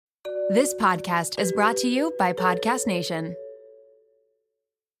This podcast is brought to you by Podcast Nation.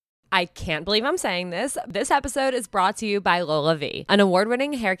 I can't believe I'm saying this. This episode is brought to you by Lola V, an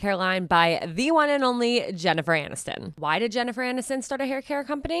award-winning hair care line by the one and only Jennifer Aniston. Why did Jennifer Aniston start a hair care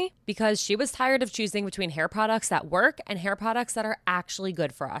company? Because she was tired of choosing between hair products that work and hair products that are actually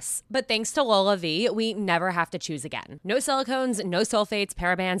good for us. But thanks to Lola V, we never have to choose again. No silicones, no sulfates,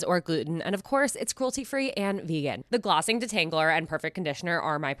 parabens, or gluten, and of course, it's cruelty-free and vegan. The Glossing Detangler and Perfect Conditioner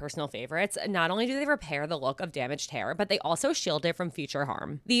are my personal favorites. Not only do they repair the look of damaged hair, but they also shield it from future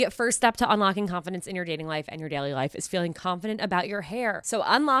harm. The first step to unlocking confidence in your dating life and your daily life is feeling confident about your hair. So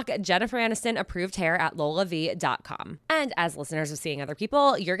unlock Jennifer Aniston approved hair at lolav.com. And as listeners of Seeing Other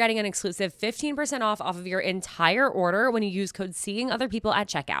People, you're getting an exclusive 15% off of your entire order when you use code Seeing Other People at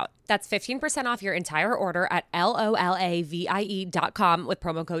checkout. That's 15% off your entire order at LOLAVIE.com with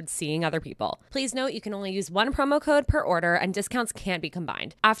promo code Seeing Other People. Please note you can only use one promo code per order and discounts can't be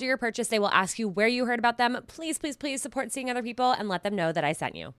combined. After your purchase, they will ask you where you heard about them. Please, please, please support Seeing Other People and let them know that I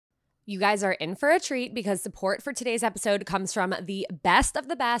sent you. You guys are in for a treat because support for today's episode comes from the best of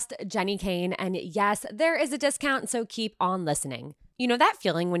the best, Jenny Kane. And yes, there is a discount, so keep on listening. You know that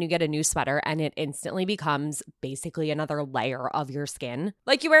feeling when you get a new sweater and it instantly becomes basically another layer of your skin?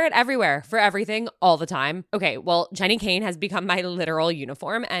 Like you wear it everywhere, for everything, all the time. Okay, well, Jenny Kane has become my literal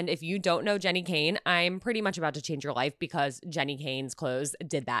uniform. And if you don't know Jenny Kane, I'm pretty much about to change your life because Jenny Kane's clothes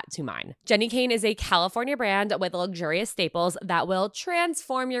did that to mine. Jenny Kane is a California brand with luxurious staples that will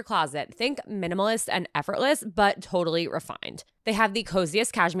transform your closet. Think minimalist and effortless, but totally refined. They have the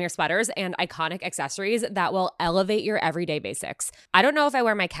coziest cashmere sweaters and iconic accessories that will elevate your everyday basics. I don't know if I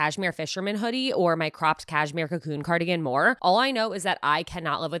wear my cashmere fisherman hoodie or my cropped cashmere cocoon cardigan more. All I know is that I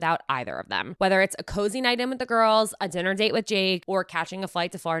cannot live without either of them. Whether it's a cozy night in with the girls, a dinner date with Jake, or catching a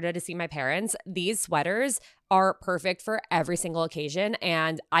flight to Florida to see my parents, these sweaters are perfect for every single occasion,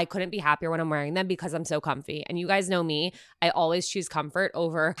 and I couldn't be happier when I'm wearing them because I'm so comfy. And you guys know me, I always choose comfort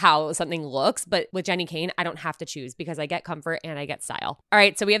over how something looks, but with Jenny Kane, I don't have to choose because I get comfort and I get style. All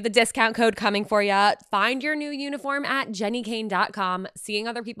right, so we have the discount code coming for you. Find your new uniform at jennykane.com. Seeing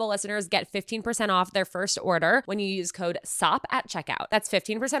Other People listeners get 15% off their first order when you use code SOP at checkout. That's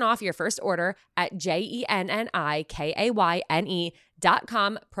 15% off your first order at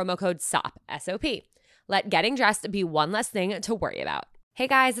jennykayne.com, promo code SOP, S-O-P. Let getting dressed be one less thing to worry about. Hey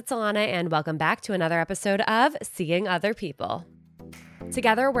guys, it's Alana and welcome back to another episode of Seeing Other People.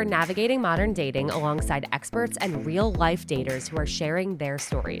 Together, we're navigating modern dating alongside experts and real-life daters who are sharing their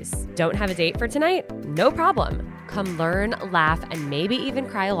stories. Don't have a date for tonight? No problem. Come learn, laugh, and maybe even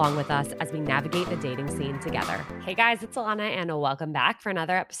cry along with us as we navigate the dating scene together. Hey guys, it's Alana and welcome back for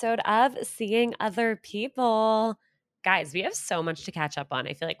another episode of Seeing Other People. Guys, we have so much to catch up on.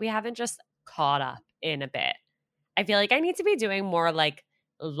 I feel like we haven't just caught up in a bit. I feel like I need to be doing more like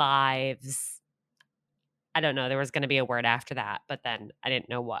lives. I don't know. There was going to be a word after that, but then I didn't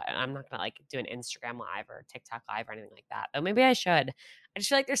know what. I'm not going to like do an Instagram live or TikTok live or anything like that. Though maybe I should. I just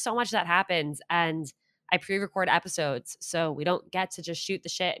feel like there's so much that happens and I pre-record episodes. So we don't get to just shoot the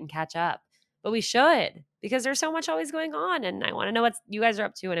shit and catch up, but we should because there's so much always going on. And I want to know what you guys are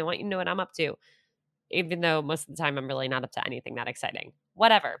up to. And I want you to know what I'm up to, even though most of the time I'm really not up to anything that exciting.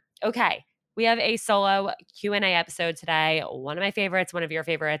 Whatever. Okay. We have a solo Q&A episode today. One of my favorites, one of your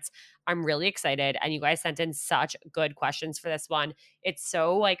favorites. I'm really excited. And you guys sent in such good questions for this one. It's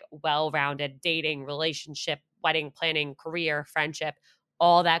so like well-rounded, dating, relationship, wedding planning, career, friendship,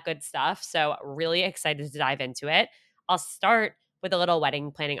 all that good stuff. So really excited to dive into it. I'll start with a little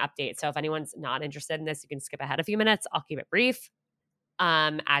wedding planning update. So if anyone's not interested in this, you can skip ahead a few minutes. I'll keep it brief.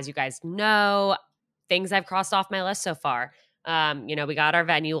 As you guys know, things I've crossed off my list so far. We got our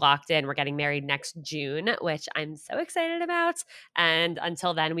venue locked in. We're getting married next June, which I'm so excited about. And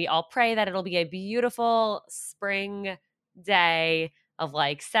until then, we all pray that it'll be a beautiful spring day of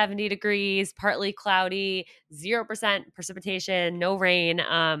like 70 degrees, partly cloudy, 0% precipitation, no rain.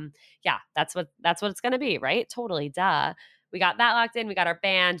 That's what it's going to be, right? Totally. Duh. We got that locked in. We got our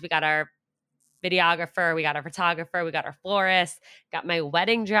band. We got our videographer. We got our photographer. We got our florist. Got my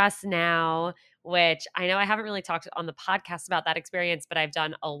wedding dress now, which I know I haven't really talked on the podcast about that experience, but I've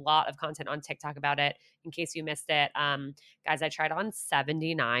done a lot of content on TikTok about it in case you missed it. Guys, I tried on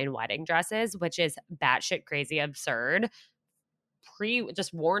 79 wedding dresses, which is batshit crazy absurd.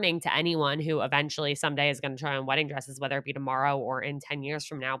 Just warning to anyone who eventually someday is going to try on wedding dresses, whether it be tomorrow or in 10 years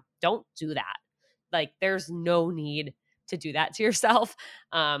from now, don't do that. Like there's no need to do that to yourself.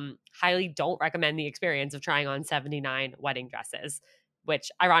 Highly don't recommend the experience of trying on 79 wedding dresses,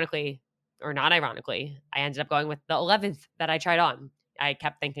 which ironically, or not ironically, I ended up going with the 11th that I tried on. I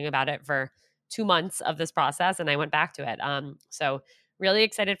kept thinking about it for 2 months of this process and I went back to it. So really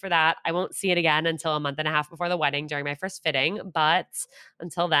excited for that. I won't see it again until a month and a half before the wedding during my first fitting. But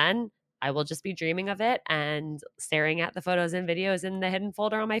until then, I will just be dreaming of it and staring at the photos and videos in the hidden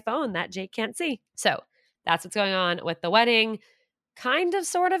folder on my phone that Jake can't see. So that's what's going on with the wedding. Kind of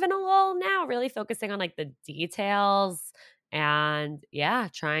sort of in a lull now, really focusing on like the details and yeah,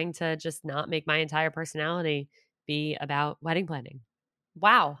 trying to just not make my entire personality be about wedding planning.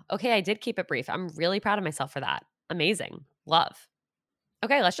 Wow. Okay, I did keep it brief. I'm really proud of myself for that. Amazing. Love.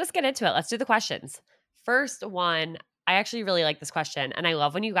 Okay, let's just get into it. Let's do the questions. First one, I actually really like this question. And I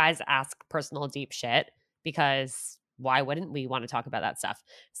love when you guys ask personal deep shit because why wouldn't we want to talk about that stuff?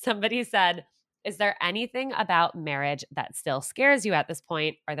 Somebody said, is there anything about marriage that still scares you at this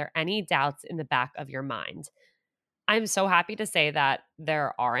point? Are there any doubts in the back of your mind? I'm so happy to say that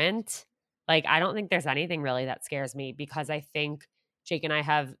there aren't. Like, I don't think there's anything really that scares me because I think Jake and I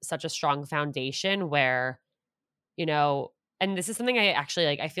have such a strong foundation where you know, and this is something I actually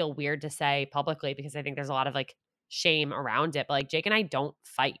like, I feel weird to say publicly because I think there's a lot of like shame around it. But like Jake and I don't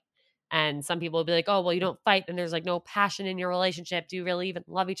fight. And some people will be like, oh, well, you don't fight. Then there's like no passion in your relationship. Do you really even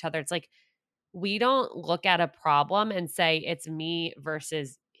love each other? It's like, we don't look at a problem and say it's me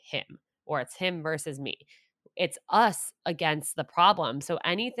versus him or it's him versus me. It's us against the problem. So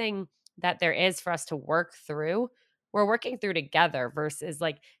anything that there is for us to work through, we're working through together versus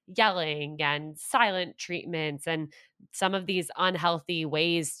like yelling and silent treatments and some of these unhealthy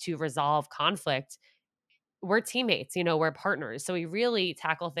ways to resolve conflict. We're teammates, we're partners. So we really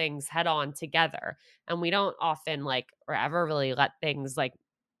tackle things head on together. And we don't often like or ever really let things like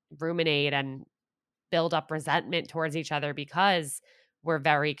ruminate and build up resentment towards each other because we're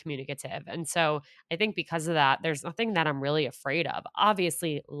very communicative. And so I think because of that, there's nothing that I'm really afraid of.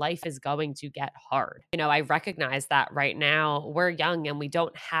 Obviously, life is going to get hard. I recognize that right now we're young and we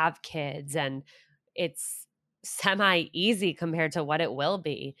don't have kids and it's semi easy compared to what it will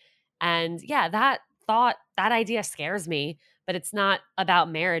be. And yeah, that idea scares me, but it's not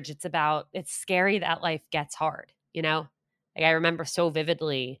about marriage. It's scary that life gets hard. Like I remember so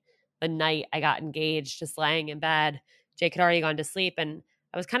vividly the night I got engaged, just laying in bed. Jake had already gone to sleep, and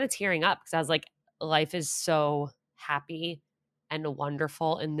I was kind of tearing up because I was like, life is so happy and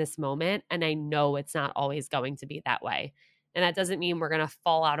wonderful in this moment. And I know it's not always going to be that way. And that doesn't mean we're going to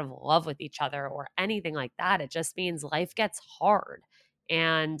fall out of love with each other or anything like that. It just means life gets hard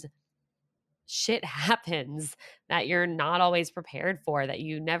and shit happens that you're not always prepared for, that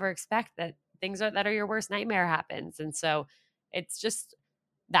you never expect, that that are your worst nightmare happens. And so it's just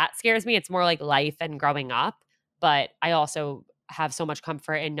that scares me. It's more like life and growing up. But I also have so much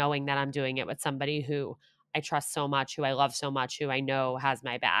comfort in knowing that I'm doing it with somebody who I trust so much, who I love so much, who I know has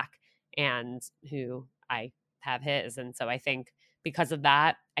my back and who I have his. And so I think because of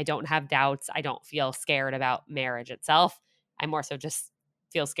that, I don't have doubts. I don't feel scared about marriage itself. I more so just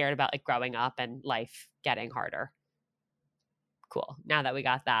feel scared about like growing up and life getting harder. Cool. Now that we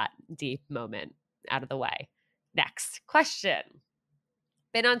got that deep moment out of the way. Next question.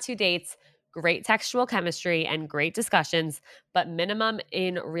 Been on 2 dates, great textual chemistry and great discussions, but minimum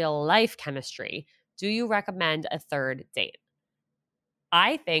in real life chemistry. Do you recommend a third date?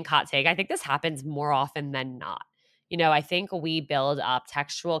 I think, hot take, I think this happens more often than not. I think we build up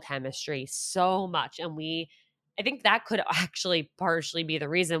textual chemistry so much, and I think that could actually partially be the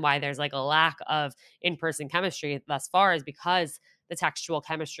reason why there's like a lack of in person chemistry thus far, is because the textual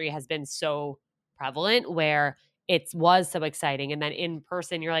chemistry has been so prevalent where it was so exciting. And then in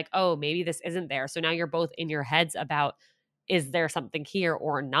person, you're like, oh, maybe this isn't there. So now you're both in your heads about, is there something here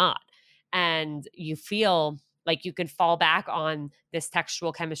or not? And you feel like you can fall back on this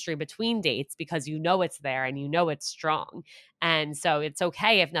textual chemistry between dates because you know it's there and you know it's strong. And so it's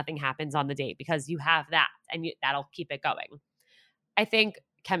okay if nothing happens on the date because you have that and that'll keep it going. I think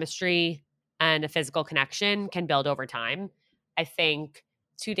chemistry and a physical connection can build over time. I think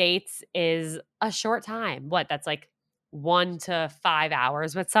 2 dates is a short time. That's like 1 to 5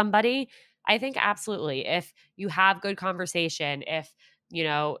 hours with somebody. I think absolutely. If you have good conversation, if,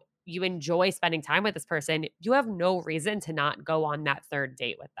 you enjoy spending time with this person, you have no reason to not go on that third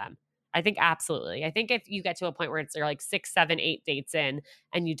date with them. I think absolutely. I think if you get to a point where you're like 6, 7, 8 dates in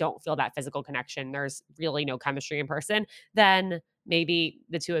and you don't feel that physical connection, there's really no chemistry in person, then maybe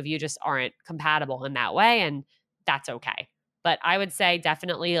the two of you just aren't compatible in that way. And that's okay. But I would say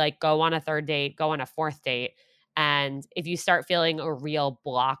definitely like go on a third date, go on a fourth date. And if you start feeling a real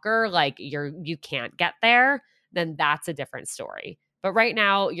blocker, like you can't get there, then that's a different story. But right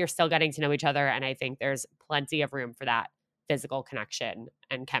now, you're still getting to know each other. And I think there's plenty of room for that physical connection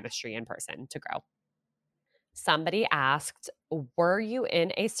and chemistry in person to grow. Somebody asked, were you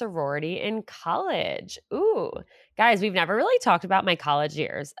in a sorority in college? Ooh, guys, we've never really talked about my college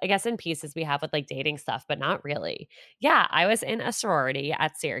years. I guess in pieces we have with like dating stuff, but not really. Yeah, I was in a sorority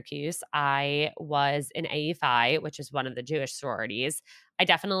at Syracuse. I was in AE which is one of the Jewish sororities. I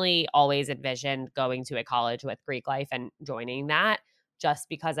definitely always envisioned going to a college with Greek life and joining that just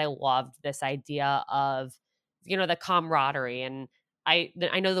because I loved this idea of, the camaraderie. And I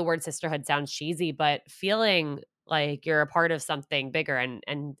know the word sisterhood sounds cheesy, but feeling like you're a part of something bigger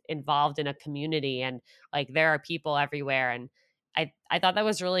and involved in a community, and like there are people everywhere. And I thought that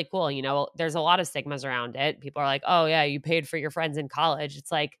was really cool. There's a lot of stigmas around it. People are like, "Oh yeah, you paid for your friends in college."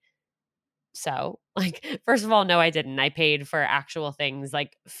 It's like, so like, first of all, no, I didn't. I paid for actual things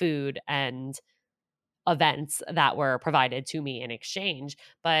like food and events that were provided to me in exchange.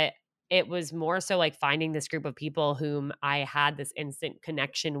 But it was more so like finding this group of people whom I had this instant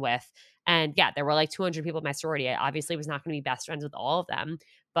connection with. And yeah, there were like 200 people in my sorority. I obviously was not going to be best friends with all of them,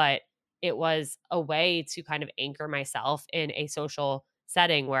 but it was a way to kind of anchor myself in a social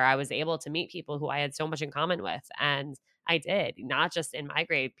setting where I was able to meet people who I had so much in common with. And I did, not just in my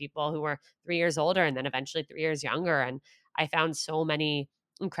grade, people who were 3 years older and then eventually 3 years younger. And I found so many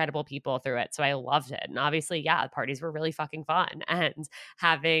incredible people through it. So I loved it. And obviously, yeah, parties were really fucking fun. And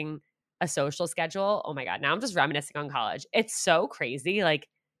having a social schedule, oh my God, now I'm just reminiscing on college. It's so crazy. Like,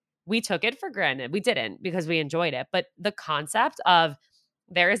 we took it for granted. We didn't because we enjoyed it. But the concept of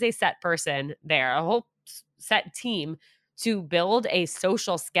there is a set person there, a whole set team to build a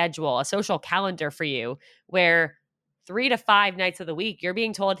social schedule, a social calendar for you where 3 to 5 nights of the week, you're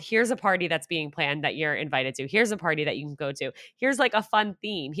being told, here's a party that's being planned that you're invited to. Here's a party that you can go to. Here's like a fun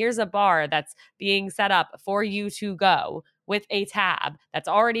theme. Here's a bar that's being set up for you to go with a tab that's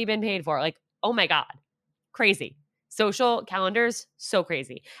already been paid for. Like, oh my God, crazy. Social calendars, so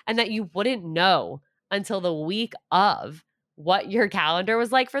crazy. And that you wouldn't know until the week of what your calendar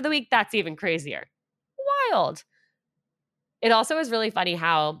was like for the week. That's even crazier. Wild. It also is really funny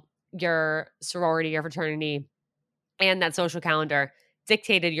how your sorority or fraternity and that social calendar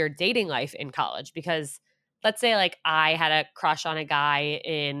dictated your dating life in college. Because let's say like I had a crush on a guy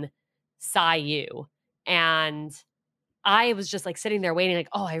in Psi U, and I was just like sitting there waiting, like,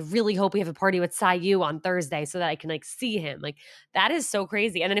 oh, I really hope we have a party with Psi U on Thursday so that I can like see him. Like, that is so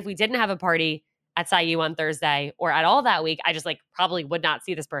crazy. And then if we didn't have a party at Psi U on Thursday or at all that week, I just like probably would not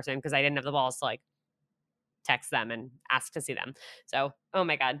see this person because I didn't have the balls to like text them and ask to see them. So, oh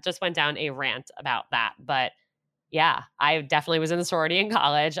my God, just went down a rant about that. But yeah, I definitely was in the sorority in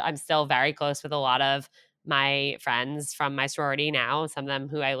college. I'm still very close with a lot of my friends from my sorority now, some of them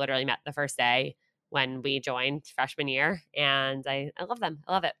who I literally met the first day when we joined freshman year. And I love them.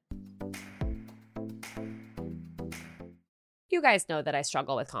 I love it. You guys know that I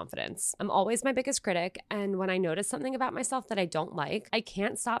struggle with confidence. I'm always my biggest critic, and when I notice something about myself that I don't like, I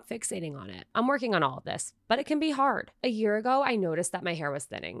can't stop fixating on it. I'm working on all of this, but it can be hard. A year ago, I noticed that my hair was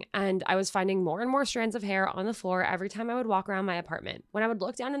thinning, and I was finding more and more strands of hair on the floor every time I would walk around my apartment. When I would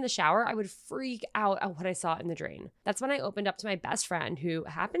look down in the shower, I would freak out at what I saw in the drain. That's when I opened up to my best friend, who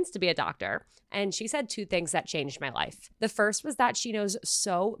happens to be a doctor, and she said 2 things that changed my life. The first was that she knows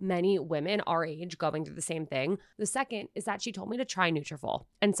so many women our age going through the same thing. The second is that she told me to try Nutrafol,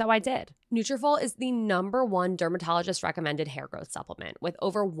 and so I did. Nutrafol is the #1 dermatologist recommended hair growth supplement, with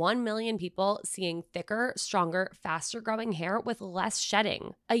over 1 million people seeing thicker, stronger, faster growing hair with less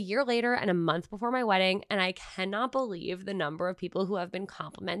shedding. A year later and a month before my wedding, and I cannot believe the number of people who have been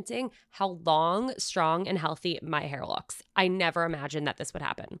complimenting how long, strong, and healthy my hair looks. I never imagined that this would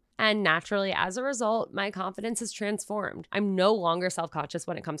happen. And naturally, as a result, my confidence has transformed. I'm no longer self-conscious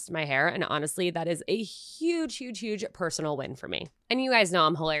when it comes to my hair, and honestly, that is a huge, huge, huge personal win for me. And you guys know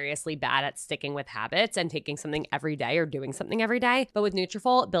I'm hilariously bad at sticking with habits and taking something every day or doing something every day. But with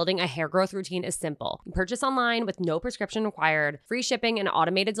Nutrafol, building a hair growth routine is simple. You purchase online with no prescription required. Free shipping and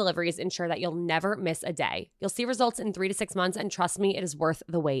automated deliveries ensure that you'll never miss a day. You'll see results in 3 to 6 months, and trust me, it is worth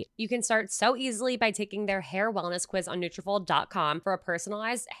the wait. You can start so easily by taking their hair wellness quiz on Nutrafol.com for a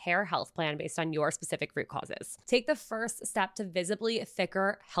personalized hair health plan based on your specific root causes. Take the first step to visibly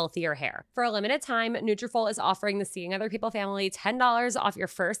thicker, healthier hair. For a limited time, Nutrafol is offering the Seeing Other People family $10 off your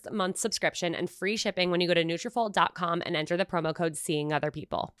first month subscription and free shipping when you go to Nutrafol.com and enter the promo code Seeing Other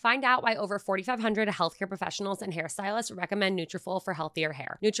People. Find out why over 4,500 healthcare professionals and hairstylists recommend Nutrafol for healthier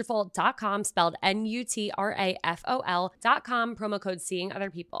hair. Nutrafol.com, spelled Nutrafol.com, promo code Seeing Other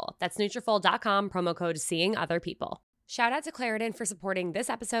People. That's Nutrafol.com, promo code Seeing Other People. Shout out to Claritin for supporting this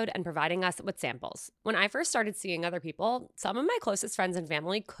episode and providing us with samples. When I first started seeing other people, some of my closest friends and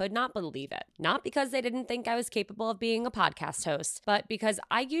family could not believe it. Not because they didn't think I was capable of being a podcast host, but because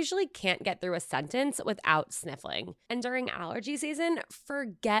I usually can't get through a sentence without sniffling. And during allergy season,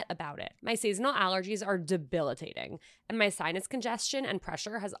 forget about it. My seasonal allergies are debilitating, and my sinus congestion and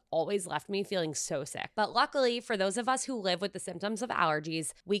pressure has always left me feeling so sick. But luckily, for those of us who live with the symptoms of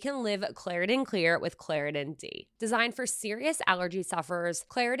allergies, we can live Claritin Clear with Claritin D. Designed for serious allergy sufferers,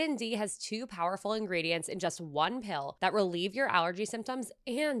 Claritin D has 2 powerful ingredients in just 1 pill that relieve your allergy symptoms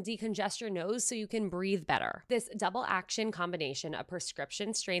and decongest your nose so you can breathe better. This double action combination of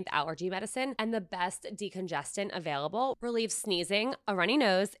prescription strength allergy medicine and the best decongestant available relieves sneezing, a runny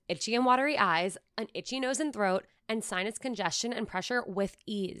nose, itchy and watery eyes, an itchy nose and throat, and sinus congestion and pressure with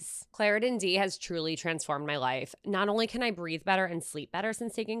ease. Claritin D has truly transformed my life. Not only can I breathe better and sleep better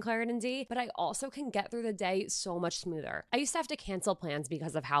since taking Claritin D, but I also can get through the day so much smoother. I used to have to cancel plans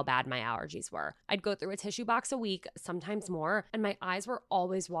because of how bad my allergies were. I'd go through a tissue box a week, sometimes more, and my eyes were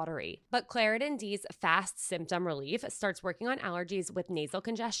always watery. But Claritin D's fast symptom relief starts working on allergies with nasal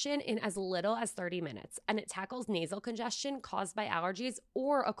congestion in as little as 30 minutes, and it tackles nasal congestion caused by allergies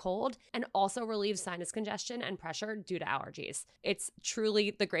or a cold, and also relieves sinus congestion and pressure due to allergies. It's truly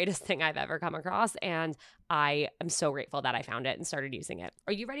the greatest thing I've ever come across, and I am so grateful that I found it and started using it.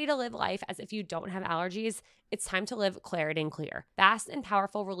 Are you ready to live life as if you don't have allergies? It's time to live Claritin Clear. Fast and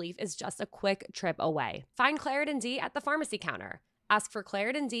powerful relief is just a quick trip away. Find Claritin D at the pharmacy counter. Ask for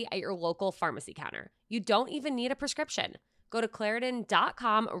Claritin D at your local pharmacy counter. You don't even need a prescription. Go to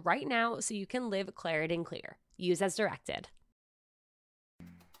Claritin.com right now so you can live Claritin Clear. Use as directed.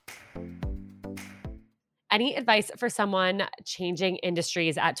 Any advice for someone changing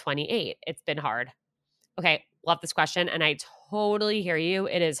industries at 28? It's been hard. Okay, love this question, and I totally hear you.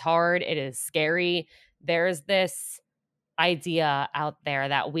 It is hard. It is scary. There's this idea out there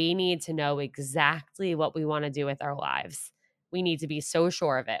that we need to know exactly what we want to do with our lives. We need to be so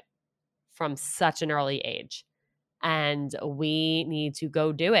sure of it from such an early age. And we need to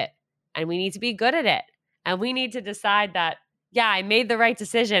go do it. And we need to be good at it. And we need to decide that, yeah, I made the right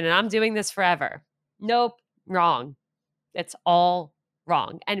decision and I'm doing this forever. Nope, wrong. It's all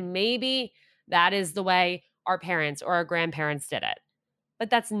wrong. And maybe that is the way our parents or our grandparents did it. But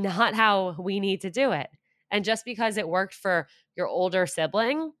that's not how we need to do it. And just because it worked for your older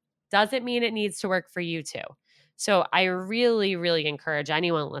sibling doesn't mean it needs to work for you too. So I really, really encourage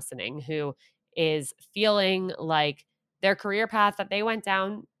anyone listening who is feeling like their career path that they went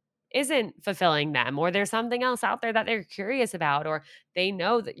down isn't fulfilling them, or there's something else out there that they're curious about, or they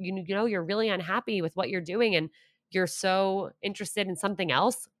know that you know you're really unhappy with what you're doing and you're so interested in something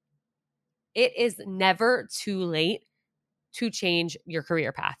else. It is never too late to change your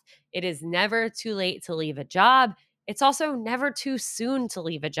career path. It is never too late to leave a job. It's also never too soon to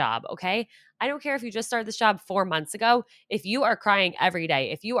leave a job, okay? I don't care if you just started this job 4 months ago. If you are crying every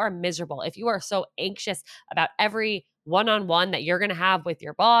day, if you are miserable, if you are so anxious about every one-on-one that you're going to have with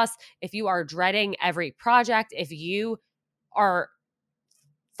your boss, if you are dreading every project, if you are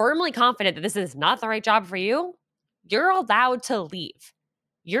firmly confident that this is not the right job for you, you're allowed to leave.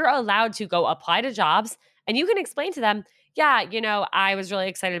 You're allowed to go apply to jobs, and you can explain to them, yeah, I was really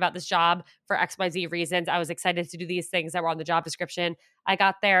excited about this job for XYZ reasons. I was excited to do these things that were on the job description. I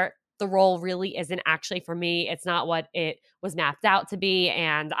got there. The role really isn't actually for me. It's not what it was mapped out to be.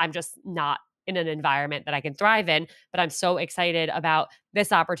 And I'm just not in an environment that I can thrive in. But I'm so excited about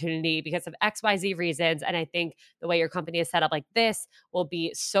this opportunity because of XYZ reasons. And I think the way your company is set up like this will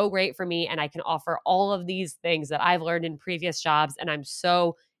be so great for me. And I can offer all of these things that I've learned in previous jobs. And I'm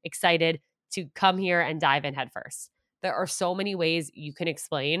so excited to come here and dive in head first. There are so many ways you can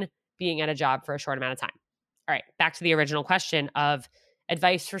explain being at a job for a short amount of time. All right, back to the original question of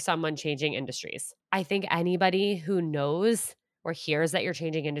advice for someone changing industries. I think anybody who knows or hears that you're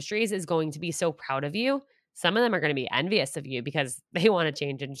changing industries is going to be so proud of you. Some of them are going to be envious of you because they want to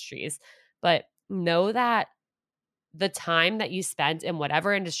change industries. But know that the time that you spent in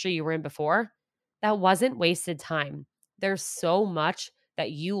whatever industry you were in before, that wasn't wasted time. There's so much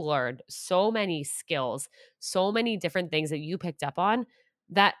that you learned, so many skills, so many different things that you picked up on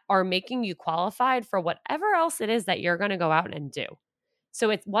that are making you qualified for whatever else it is that you're going to go out and do. So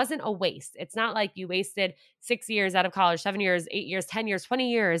it wasn't a waste. It's not like you wasted 6 years out of college, 7 years, 8 years, 10 years,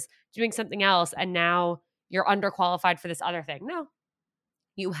 20 years doing something else, and now you're underqualified for this other thing. No,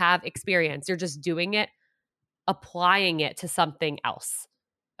 you have experience. You're just doing it, applying it to something else.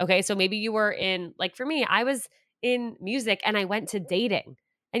 Okay, so maybe you were in, like for me, I was in music and I went to dating.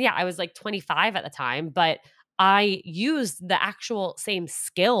 And yeah, I was like 25 at the time, but I used the actual same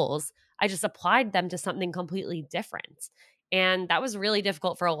skills I just applied them to something completely different. And that was really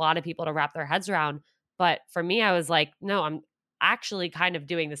difficult for a lot of people to wrap their heads around. But for me, I was like, no, I'm actually kind of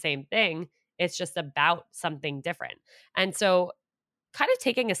doing the same thing. It's just about something different. And so, kind of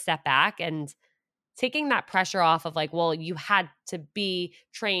taking a step back and taking that pressure off of like, well, you had to be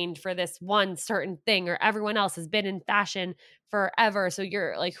trained for this one certain thing, or everyone else has been in fashion forever. So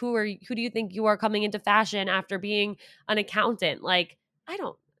you're like, who do you think you are coming into fashion after being an accountant? Like, I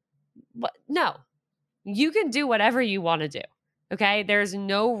don't, what? No, you can do whatever you want to do. Okay. There's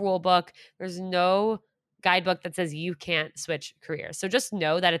no rule book. There's no guidebook that says you can't switch careers. So just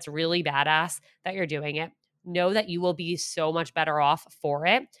know that it's really badass that you're doing it. Know that you will be so much better off for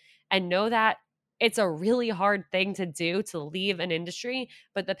it. And know that it's a really hard thing to do, to leave an industry,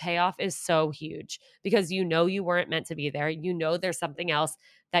 but the payoff is so huge because you know you weren't meant to be there. You know there's something else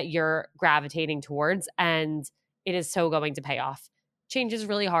that you're gravitating towards, and it is so going to pay off. Change is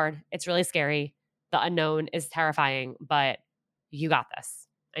really hard. It's really scary. The unknown is terrifying, but you got this.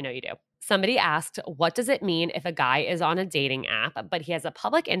 I know you do. Somebody asked, what does it mean if a guy is on a dating app, but he has a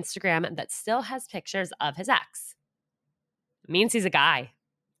public Instagram that still has pictures of his ex? It means he's a guy.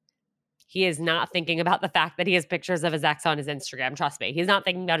 He is not thinking about the fact that he has pictures of his ex on his Instagram. Trust me, he's not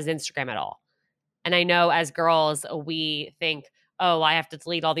thinking about his Instagram at all. And I know as girls, we think, oh, I have to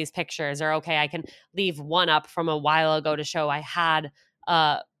delete all these pictures, or okay, I can leave one up from a while ago to show I had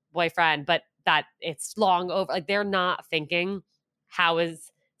a boyfriend, but that it's long over. Like, they're not thinking, how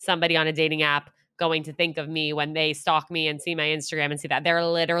is somebody on a dating app going to think of me when they stalk me and see my Instagram and see that? They're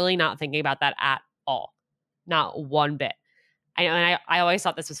literally not thinking about that at all. Not one bit. I know, and I always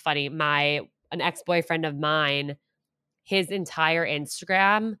thought this was funny. An ex-boyfriend of mine, his entire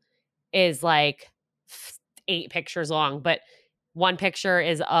Instagram is like 8 pictures long, but one picture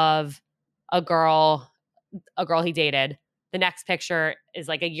is of a girl he dated. The next picture is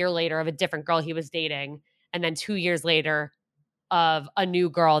like a year later of a different girl he was dating, and then 2 years later of a new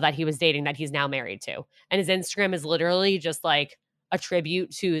girl that he was dating that he's now married to. And his Instagram is literally just like a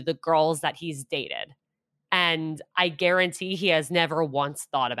tribute to the girls that he's dated. And I guarantee he has never once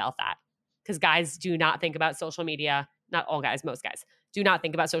thought about that, because guys do not think about social media. Not all guys, most guys do not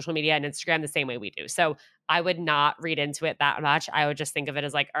think about social media and Instagram the same way we do. So I would not read into it that much. I would just think of it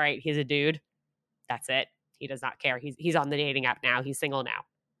as like, all right, he's a dude. That's it. He does not care. He's on the dating app now. He's single now.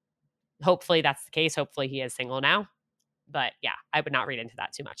 Hopefully that's the case. Hopefully he is single now. But yeah, I would not read into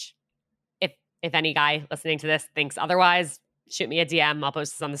that too much. If any guy listening to this thinks otherwise, shoot me a DM. I'll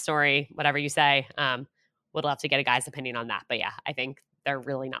post this on the story, whatever you say. Would love to get a guy's opinion on that. But yeah, I think they're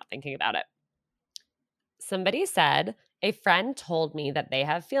really not thinking about it. Somebody said, a friend told me that they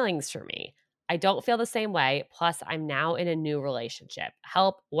have feelings for me. I don't feel the same way. Plus, I'm now in a new relationship.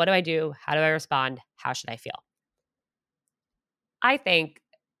 Help. What do I do? How do I respond? How should I feel? I think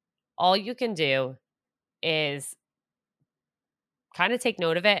all you can do is kind of take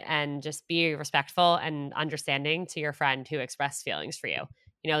note of it and just be respectful and understanding to your friend who expressed feelings for you.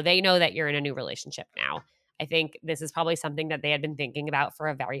 You know, they know that you're in a new relationship now. I think this is probably something that they had been thinking about for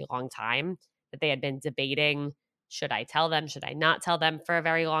a very long time, that they had been debating, should I tell them, should I not tell them, for a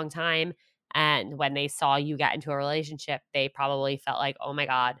very long time. And when they saw you get into a relationship, they probably felt like, oh my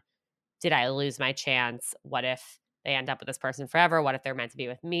God, did I lose my chance? What if they end up with this person forever? What if they're meant to be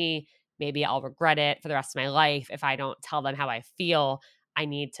with me? Maybe I'll regret it for the rest of my life if I don't tell them how I feel. I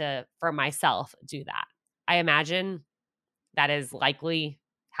need to, for myself, do that. I imagine that is likely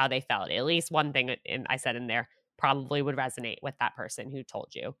how they felt. At least one thing I said in there probably would resonate with that person who told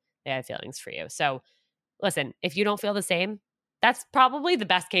you they had feelings for you. So listen, if you don't feel the same, that's probably the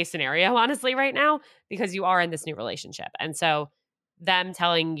best case scenario, honestly, right now, because you are in this new relationship. And so them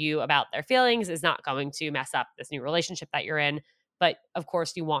telling you about their feelings is not going to mess up this new relationship that you're in. But of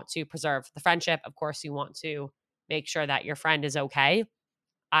course, you want to preserve the friendship. Of course, you want to make sure that your friend is okay.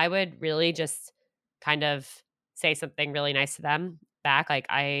 I would really just kind of say something really nice to them back. Like,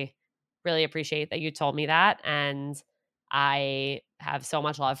 I really appreciate that you told me that. And I have so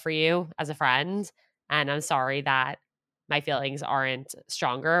much love for you as a friend. And I'm sorry that my feelings aren't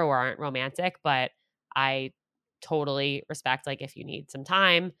stronger or aren't romantic, but I totally respect, like, if you need some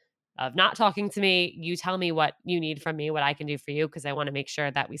time of not talking to me, you tell me what you need from me, what I can do for you, because I want to make sure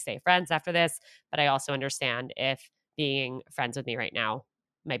that we stay friends after this. But I also understand if being friends with me right now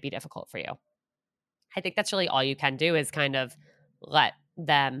might be difficult for you. I think that's really all you can do, is kind of let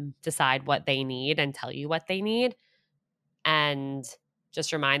them decide what they need and tell you what they need. And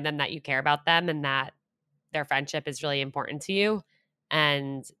just remind them that you care about them and that their friendship is really important to you.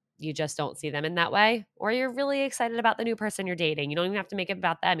 And you just don't see them in that way, or you're really excited about the new person you're dating. You don't even have to make it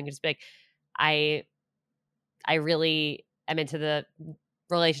about them. You can just be like, I really am into the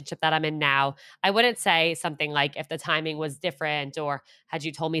relationship that I'm in now, I wouldn't say something like if the timing was different or had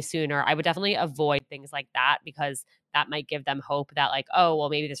you told me sooner. I would definitely avoid things like that because that might give them hope that like, oh, well,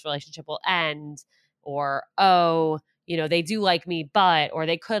 maybe this relationship will end, or, oh, they do like me, but, or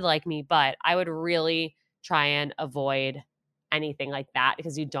they could like me, but. I would really try and avoid anything like that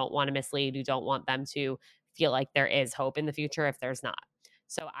because you don't want to mislead. You don't want them to feel like there is hope in the future if there's not.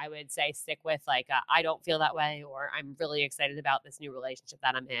 So I would say stick with like, I don't feel that way, or I'm really excited about this new relationship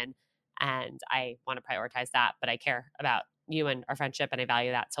that I'm in and I want to prioritize that, but I care about you and our friendship and I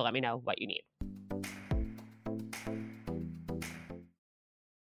value that. So let me know what you need.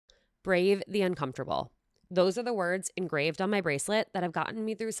 Brave the uncomfortable. Those are the words engraved on my bracelet that have gotten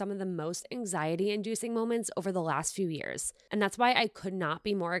me through some of the most anxiety-inducing moments over the last few years. And that's why I could not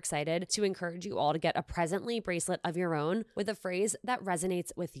be more excited to encourage you all to get a Presently bracelet of your own with a phrase that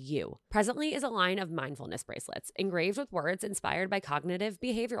resonates with you. Presently is a line of mindfulness bracelets engraved with words inspired by cognitive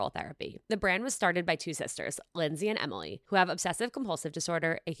behavioral therapy. The brand was started by two sisters, Lindsay and Emily, who have obsessive compulsive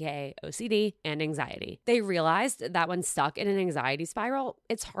disorder, aka OCD, and anxiety. They realized that when stuck in an anxiety spiral,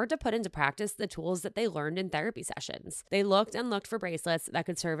 it's hard to put into practice the tools that they learned in therapy sessions. They looked and looked for bracelets that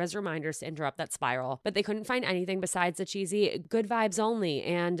could serve as reminders to interrupt that spiral, but they couldn't find anything besides the cheesy good vibes only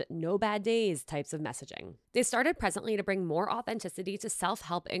and no bad days types of messaging. They started Presently to bring more authenticity to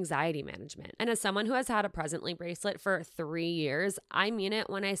self-help anxiety management. And as someone who has had a Presently bracelet for 3 years, I mean it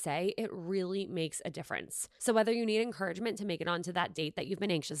when I say it really makes a difference. So whether you need encouragement to make it onto that date that you've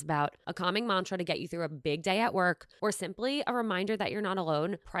been anxious about, a calming mantra to get you through a big day at work, or simply a reminder that you're not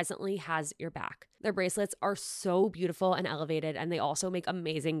alone, Presently has your back. Their bracelets are so beautiful and elevated, and they also make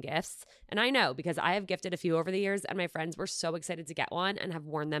amazing gifts. And I know because I have gifted a few over the years, and my friends were so excited to get one and have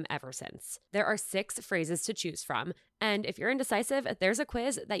worn them ever since. There are 6 phrases to choose from, and if you're indecisive, there's a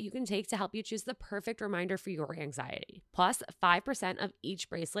quiz that you can take to help you choose the perfect reminder for your anxiety. Plus, 5% of each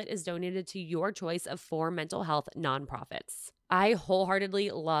bracelet is donated to your choice of 4 mental health nonprofits. I wholeheartedly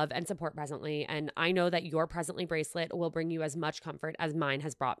love and support Presently, and I know that your Presently bracelet will bring you as much comfort as mine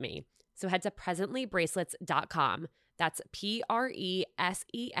has brought me. So head to presentlybracelets.com. That's PRESENTLY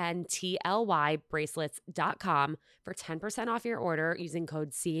bracelets.com for 10% off your order using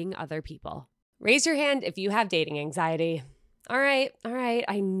code SEEINGOTHERPeople. Raise your hand if you have dating anxiety. All right.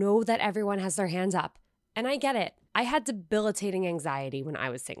 I know that everyone has their hands up, and I get it. I had debilitating anxiety when I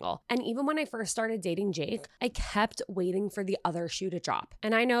was single. And even when I first started dating Jake, I kept waiting for the other shoe to drop.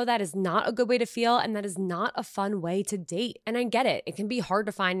 And I know that is not a good way to feel, and that is not a fun way to date. And I get it. It can be hard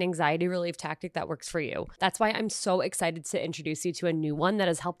to find an anxiety relief tactic that works for you. That's why I'm so excited to introduce you to a new one that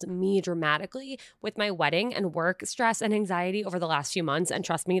has helped me dramatically with my wedding and work stress and anxiety over the last few months. And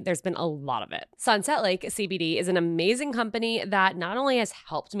trust me, there's been a lot of it. Sunset Lake CBD is an amazing company that not only has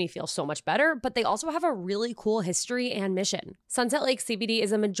helped me feel so much better, but they also have a really cool history and mission. Sunset Lake CBD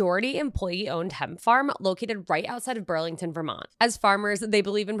is a majority employee-owned hemp farm located right outside of Burlington, Vermont. As farmers, they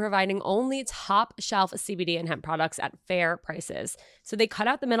believe in providing only top-shelf CBD and hemp products at fair prices. So they cut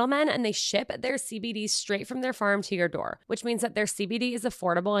out the middlemen and they ship their CBD straight from their farm to your door, which means that their CBD is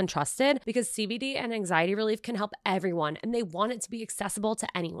affordable and trusted because CBD and anxiety relief can help everyone, and they want it to be accessible to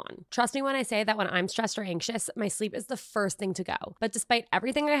anyone. Trust me when I say that when I'm stressed or anxious, my sleep is the first thing to go. But despite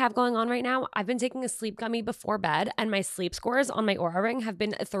everything I have going on right now, I've been taking a sleep gummy before bed, and my sleep scores on my Oura Ring have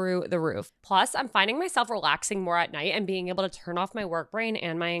been through the roof. Plus, I'm finding myself relaxing more at night and being able to turn off my work brain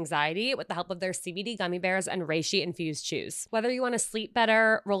and my anxiety with the help of their CBD gummy bears and reishi infused chews. Whether you want to sleep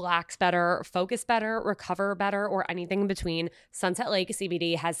better, relax better, focus better, recover better, or anything in between, Sunset Lake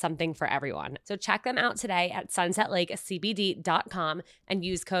CBD has something for everyone. So check them out today at sunsetlakecbd.com and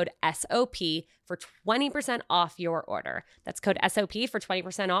use code SOP for 20% off your order. That's code SOP for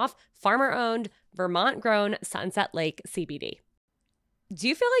 20% off. Farmer-owned, Vermont-grown Sunset Lake CBD. Do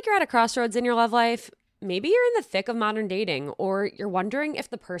you feel like you're at a crossroads in your love life? Maybe you're in the thick of modern dating, or you're wondering if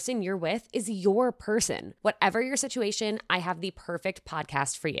the person you're with is your person. Whatever your situation, I have the perfect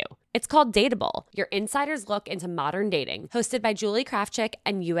podcast for you. It's called Dateable, your insider's look into modern dating, hosted by Julie Krafchick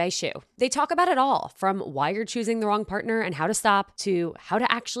and Yue Shu. They talk about it all, from why you're choosing the wrong partner and how to stop, to how to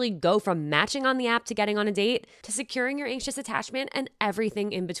actually go from matching on the app to getting on a date, to securing your anxious attachment, and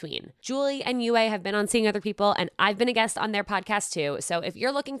everything in between. Julie and Yue have been on Seeing Other People, and I've been a guest on their podcast too. So if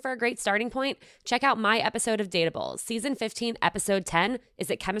you're looking for a great starting point, check out my episode of Dateable, season 15, episode 10, Is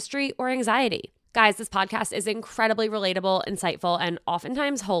It Chemistry or Anxiety? Guys, this podcast is incredibly relatable, insightful, and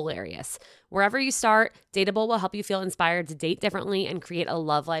oftentimes hilarious. Wherever you start, Dateable will help you feel inspired to date differently and create a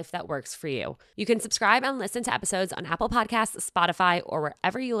love life that works for you. You can subscribe and listen to episodes on Apple Podcasts, Spotify, or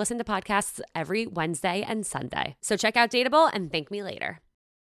wherever you listen to podcasts every Wednesday and Sunday. So check out Dateable and thank me later.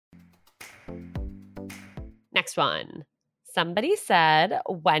 Next one. Somebody said,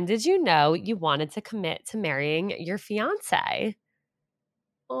 when did you know you wanted to commit to marrying your fiance?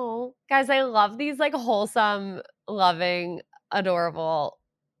 Oh, guys, I love these like wholesome, loving, adorable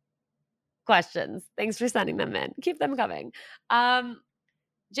questions. Thanks for sending them in. Keep them coming.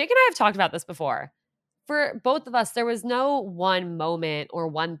 Jake and I have talked about this before. For both of us, there was no one moment or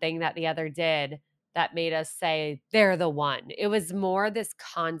one thing that the other did that made us say they're the one. It was more this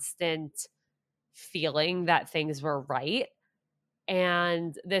constant feeling that things were right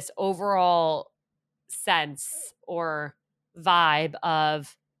and this overall sense or vibe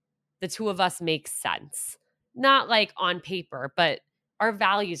of the two of us make sense. Not like on paper, but our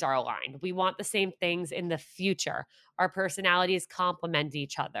values are aligned. We want the same things in the future. Our personalities complement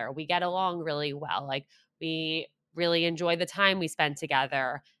each other. We get along really well. Like we really enjoy the time we spend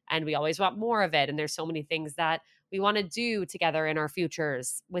together and we always want more of it. And there's so many things that we want to do together in our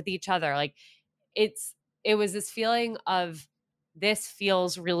futures with each other. Like it's it was this feeling of this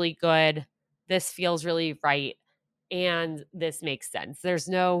feels really good. This feels really right. And this makes sense. There's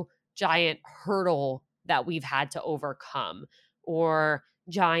no giant hurdle that we've had to overcome or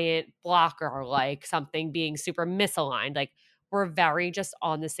giant blocker like something being super misaligned. Like we're very just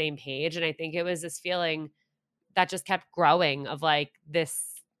on the same page. And I think it was this feeling that just kept growing of like,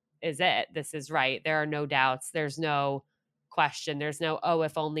 this is it. This is right. There are no doubts. There's no question. There's no, oh,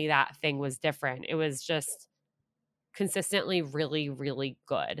 if only that thing was different. It was just consistently really, really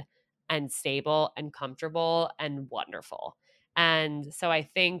good and stable and comfortable and wonderful. And so I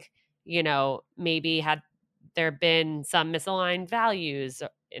think, maybe had there been some misaligned values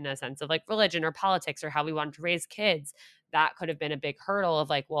in a sense of like religion or politics or how we wanted to raise kids, that could have been a big hurdle of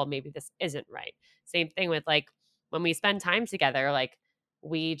like, well, maybe this isn't right. Same thing with like when we spend time together, like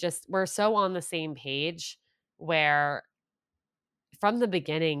we're so on the same page where from the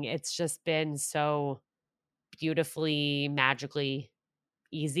beginning, it's just been so beautifully, magically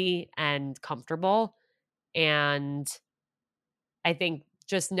easy and comfortable. And I think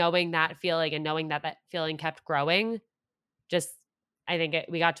just knowing that feeling and knowing that that feeling kept growing, just I think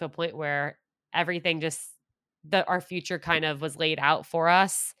we got to a point where everything just our future kind of was laid out for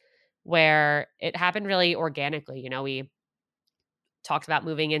us where it happened really organically. We talked about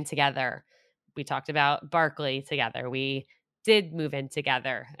moving in together. We talked about Barkley together. We did move in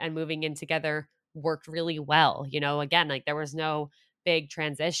together and moving in together worked really well. Again, like there was no big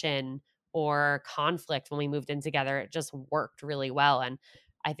transition or conflict when we moved in together. It just worked really well. And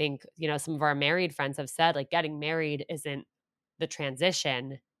I think, some of our married friends have said like getting married isn't the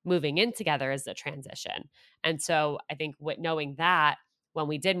transition, moving in together is the transition. And so I think with knowing that when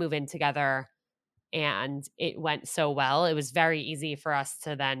we did move in together, and it went so well, it was very easy for us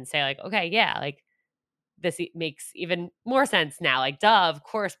to then say like, okay, yeah, like this makes even more sense now. Like, duh, of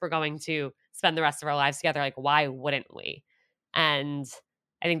course we're going to spend the rest of our lives together. Like, why wouldn't we? And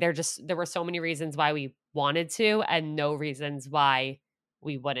I think there were so many reasons why we wanted to and no reasons why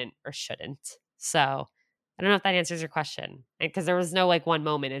we wouldn't or shouldn't. So I don't know if that answers your question. Because there was no like one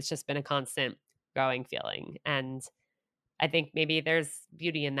moment. It's just been a constant growing feeling. And I think maybe there's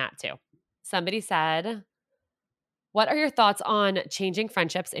beauty in that too. Somebody said, what are your thoughts on changing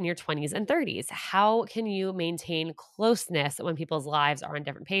friendships in your 20s and 30s? How can you maintain closeness when people's lives are on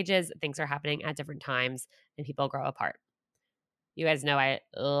different pages, things are happening at different times, and people grow apart? You guys know I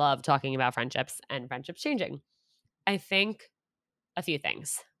love talking about friendships and friendships changing. I think a few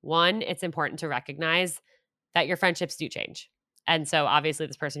things. One, it's important to recognize that your friendships do change. And so obviously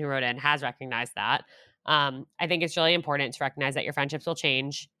this person who wrote in has recognized that. I think it's really important to recognize that your friendships will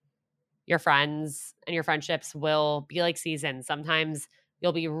change. Your friends and your friendships will be like seasons. Sometimes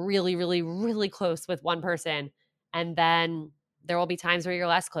you'll be really, really, really close with one person. And then there will be times where you're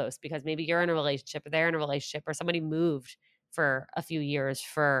less close because maybe you're in a relationship or they're in a relationship or somebody moved for a few years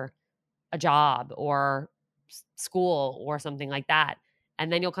for a job or school or something like that.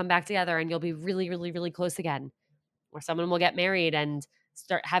 And then you'll come back together and you'll be really, really, really close again. Or someone will get married and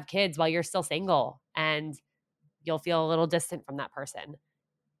have kids while you're still single and you'll feel a little distant from that person.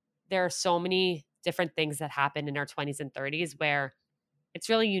 There are so many different things that happen in our 20s and 30s where it's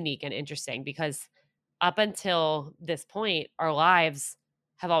really unique and interesting because up until this point, our lives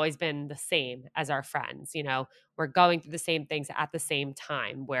have always been the same as our friends. We're going through the same things at the same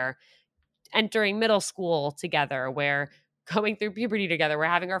time. We're entering middle school together. We're going through puberty together. We're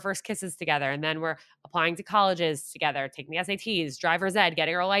having our first kisses together. And then we're applying to colleges together, taking the SATs, driver's ed,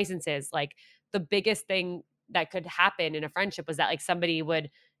 getting our licenses. Like the biggest thing that could happen in a friendship was that like somebody would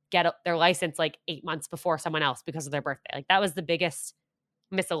get their license like 8 months before someone else because of their birthday. Like that was the biggest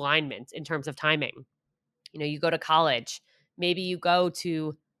misalignment in terms of timing. You go to college, maybe you go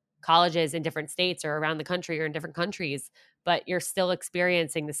to colleges in different states or around the country or in different countries, but you're still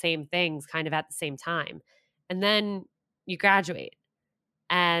experiencing the same things kind of at the same time. And then you graduate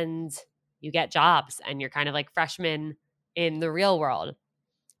and you get jobs and you're kind of like freshmen in the real world.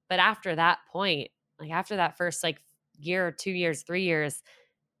 But after that point, like after that first like year, 2 years, 3 years,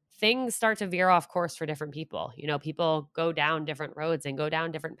 things start to veer off course for different people. You know, people go down different roads and go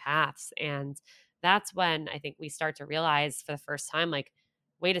down different paths. And that's when I think we start to realize for the first time, like,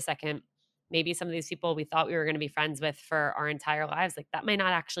 wait a second, maybe some of these people we thought we were going to be friends with for our entire lives, like that might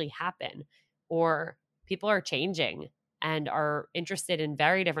not actually happen. Or people are changing and are interested in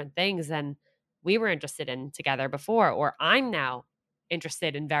very different things than we were interested in together before. Or I'm now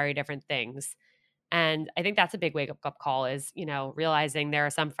interested in very different things. And I think that's a big wake up call is, you know, realizing there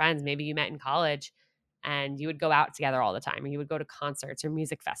are some friends maybe you met in college and you would go out together all the time, or you would go to concerts or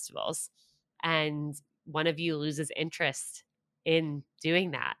music festivals. And one of you loses interest in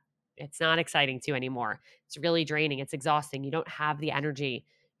doing that. It's not exciting to you anymore. It's really draining. It's exhausting. You don't have the energy.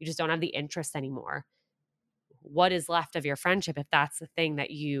 You just don't have the interest anymore. What is left of your friendship if that's the thing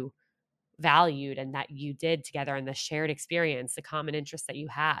that you valued and that you did together and the shared experience, the common interest that you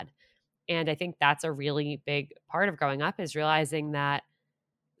had? And I think that's a really big part of growing up is realizing that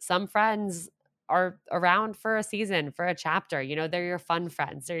some friends are around for a season, for a chapter. You know, they're your fun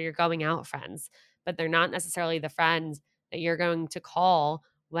friends, they're your going out friends, but they're not necessarily the friends that you're going to call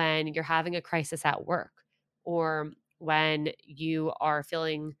when you're having a crisis at work or when you are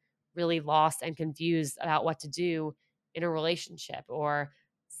feeling really lost and confused about what to do in a relationship or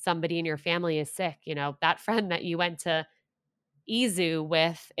somebody in your family is sick. You know, that friend that you went to Izu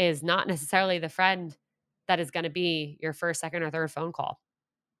with is not necessarily the friend that is going to be your first, second, or third phone call.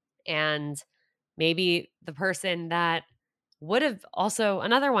 And maybe the person that would have also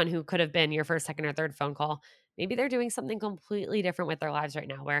another one who could have been your first, second, or third phone call, maybe they're doing something completely different with their lives right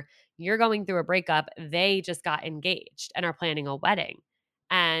now where you're going through a breakup. They just got engaged and are planning a wedding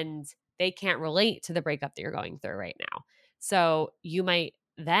and they can't relate to the breakup that you're going through right now. So you might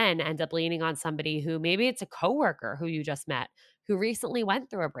then end up leaning on somebody who maybe it's a coworker who you just met who recently went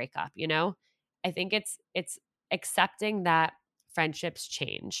through a breakup, you know? I think it's accepting that friendships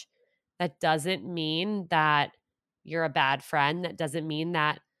change. That doesn't mean that you're a bad friend. That doesn't mean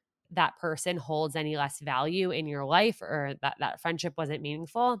that that person holds any less value in your life or that that friendship wasn't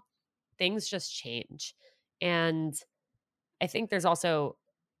meaningful. Things just change. And I think there's also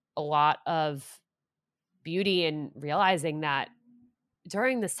a lot of beauty in realizing that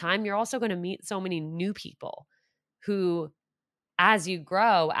during this time, you're also going to meet so many new people who as you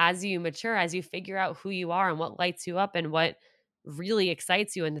grow, as you mature, as you figure out who you are and what lights you up and what really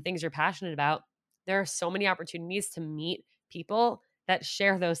excites you and the things you're passionate about, there are so many opportunities to meet people that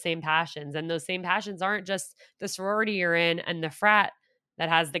share those same passions. And those same passions aren't just the sorority you're in and the frat that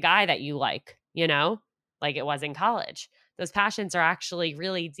has the guy that you like, like it was in college. Those passions are actually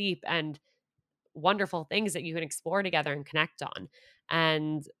really deep and wonderful things that you can explore together and connect on.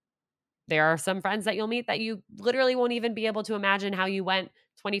 And there are some friends that you'll meet that you literally won't even be able to imagine how you went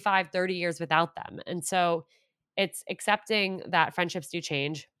 25, 30 years without them. And so it's accepting that friendships do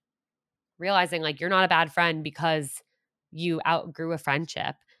change, realizing like you're not a bad friend because you outgrew a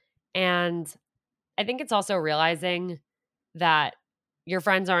friendship. And I think it's also realizing that your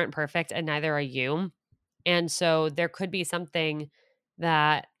friends aren't perfect and neither are you. And so there could be something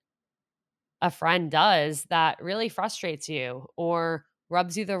that a friend does that really frustrates you or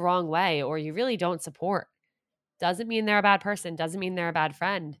rubs you the wrong way or you really don't support. Doesn't mean they're a bad person, doesn't mean they're a bad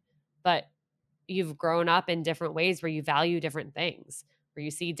friend, but you've grown up in different ways where you value different things, where you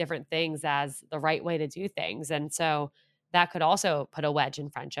see different things as the right way to do things. And so that could also put a wedge in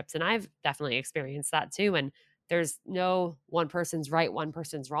friendships. And I've definitely experienced that too. And there's no one person's right, one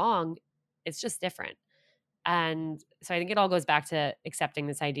person's wrong. It's just different. And so I think it all goes back to accepting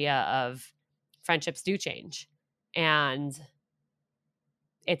this idea of friendships do change. And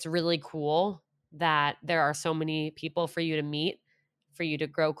it's really cool that there are so many people for you to meet, for you to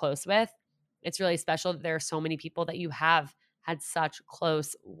grow close with. It's really special that there are so many people that you have had such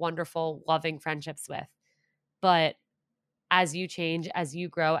close, wonderful, loving friendships with. But as you change, as you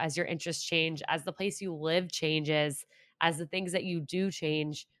grow, as your interests change, as the place you live changes, as the things that you do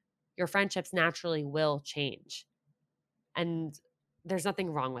change, your friendships naturally will change. And there's nothing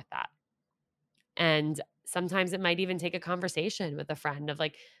wrong with that. And sometimes it might even take a conversation with a friend of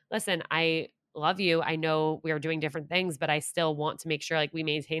like, listen, I love you. I know we are doing different things, but I still want to make sure like we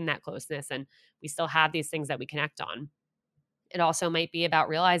maintain that closeness and we still have these things that we connect on. It also might be about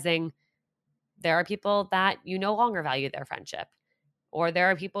realizing there are people that you no longer value their friendship, or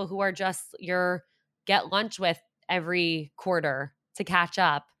there are people who are just your get lunch with every quarter to catch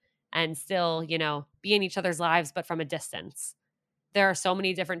up. and still, be in each other's lives, but from a distance. There are so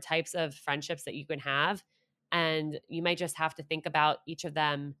many different types of friendships that you can have, and you might just have to think about each of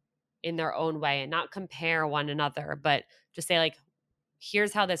them in their own way and not compare one another, but just say like,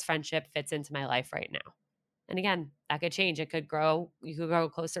 here's how this friendship fits into my life right now. And again, that could change. It could grow. You could grow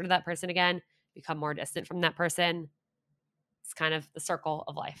closer to that person again, become more distant from that person. It's kind of the circle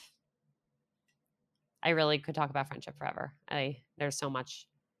of life. I really could talk about friendship forever. There's so much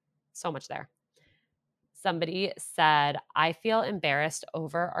there. Somebody said, I feel embarrassed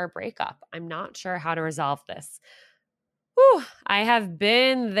over our breakup. I'm not sure how to resolve this. Whew, I have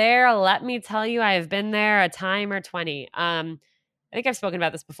been there. Let me tell you, I have been there a time or 20. I think I've spoken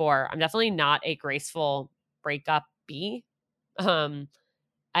about this before. I'm definitely not a graceful breakup bee. And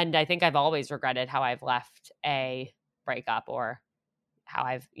I think I've always regretted how I've left a breakup or how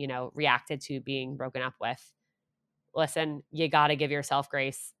I've, reacted to being broken up with. Listen, you got to give yourself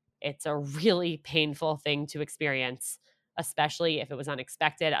grace. It's a really painful thing to experience, especially if it was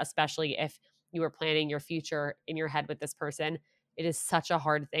unexpected, especially if you were planning your future in your head with this person. It is such a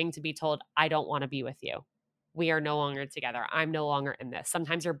hard thing to be told, I don't want to be with you. We are no longer together. I'm no longer in this.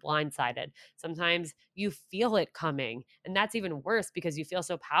 Sometimes you're blindsided. Sometimes you feel it coming. And that's even worse because you feel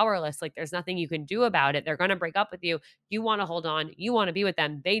so powerless. Like there's nothing you can do about it. They're going to break up with you. You want to hold on. You want to be with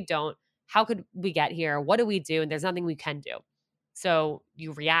them. They don't. How could we get here? What do we do? And there's nothing we can do. So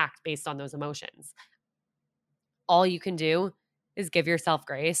you react based on those emotions. All you can do is give yourself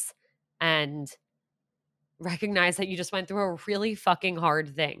grace and recognize that you just went through a really fucking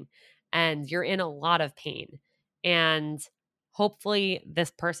hard thing and you're in a lot of pain. And hopefully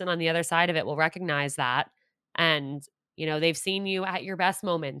this person on the other side of it will recognize that. And, they've seen you at your best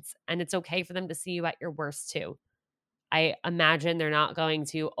moments and it's okay for them to see you at your worst too. I imagine they're not going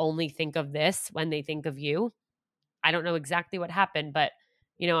to only think of this when they think of you. I don't know exactly what happened, but,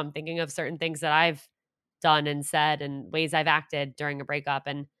 I'm thinking of certain things that I've done and said and ways I've acted during a breakup.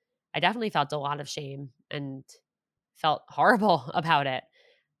 And I definitely felt a lot of shame and felt horrible about it.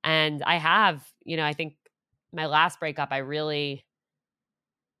 And I have, I think my last breakup, I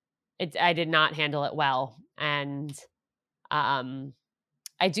did not handle it well. And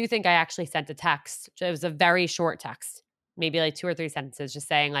I do think I actually sent a text. It was a very short text, maybe like 2 or 3 sentences, just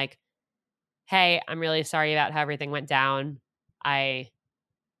saying like, hey, I'm really sorry about how everything went down. I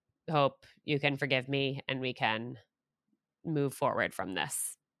hope you can forgive me and we can move forward from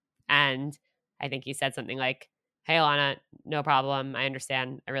this. And I think he said something like, hey, Alana, no problem. I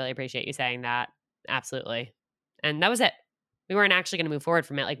understand. I really appreciate you saying that. Absolutely. And that was it. We weren't actually going to move forward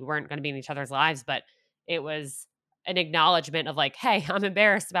from it. Like we weren't going to be in each other's lives, but it was an acknowledgement of like, hey, I'm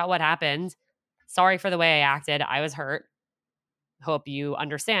embarrassed about what happened. Sorry for the way I acted. I was hurt. Hope you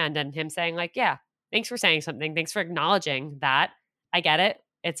understand. And him saying like, yeah, thanks for saying something. Thanks for acknowledging that. I get it.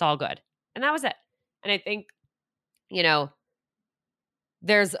 It's all good. And that was it. And I think,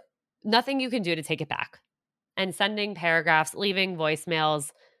 there's nothing you can do to take it back. And sending paragraphs, leaving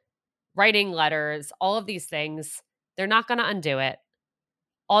voicemails, writing letters, all of these things, they're not going to undo it.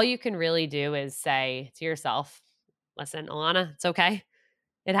 All you can really do is say to yourself, listen, Alana, it's okay.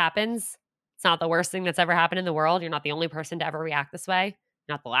 It happens. It's not the worst thing that's ever happened in the world. You're not the only person to ever react this way.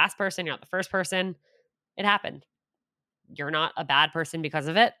 You're not the last person. You're not the first person. It happened. You're not a bad person because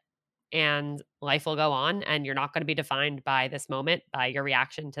of it. And life will go on. And you're not going to be defined by this moment, by your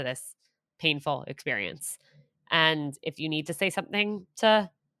reaction to this painful experience. And if you need to say something to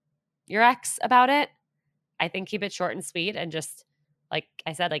your ex about it, I think keep it short and sweet and just, like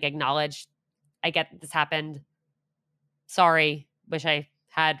I said, like acknowledge, I get that this happened. Sorry. Wish I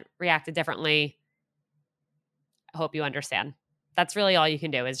had reacted differently. I hope you understand. That's really all you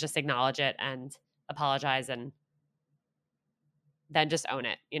can do is just acknowledge it and apologize and then just own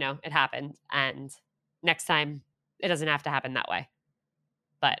it. It happened. And next time it doesn't have to happen that way.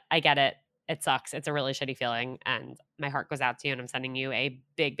 But I get it. It sucks. It's a really shitty feeling. And my heart goes out to you. And I'm sending you a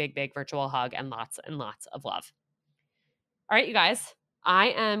big, big, big virtual hug and lots of love. All right, you guys. I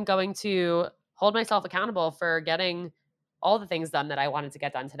am going to hold myself accountable for getting all the things done that I wanted to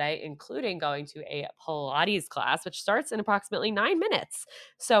get done today, including going to a Pilates class, which starts in approximately 9 minutes.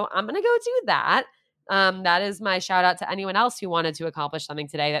 So I'm going to go do that. That is my shout out to anyone else who wanted to accomplish something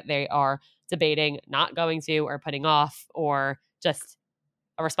today that they are debating not going to or putting off or just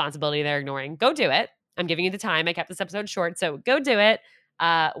a responsibility they're ignoring. Go do it. I'm giving you the time. I kept this episode short, so go do it.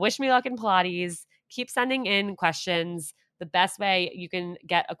 Wish me luck in Pilates. Keep sending in questions. The best way you can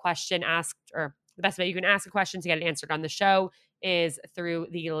get a question asked, or the best way you can ask a question to get it answered on the show is through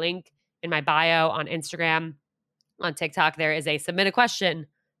the link in my bio on Instagram. On TikTok, there is a submit a question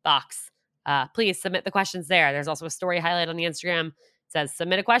box. Please submit the questions there. There's also a story highlight on the Instagram. says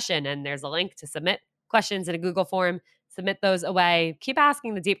submit a question, and there's a link to submit questions in a Google form. Submit those away. Keep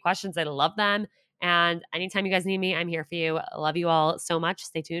asking the deep questions. I love them. And anytime you guys need me, I'm here for you. I love you all so much.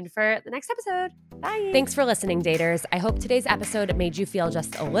 Stay tuned for the next episode. Bye. Thanks for listening, daters. I hope today's episode made you feel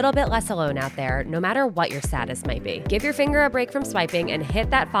just a little bit less alone out there, no matter what your status might be. Give your finger a break from swiping and hit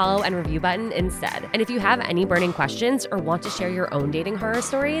that follow and review button instead. And if you have any burning questions or want to share your own dating horror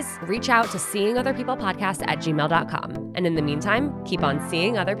stories, reach out to seeingotherpeoplepodcast@gmail.com. And in the meantime, keep on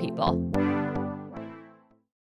seeing other people.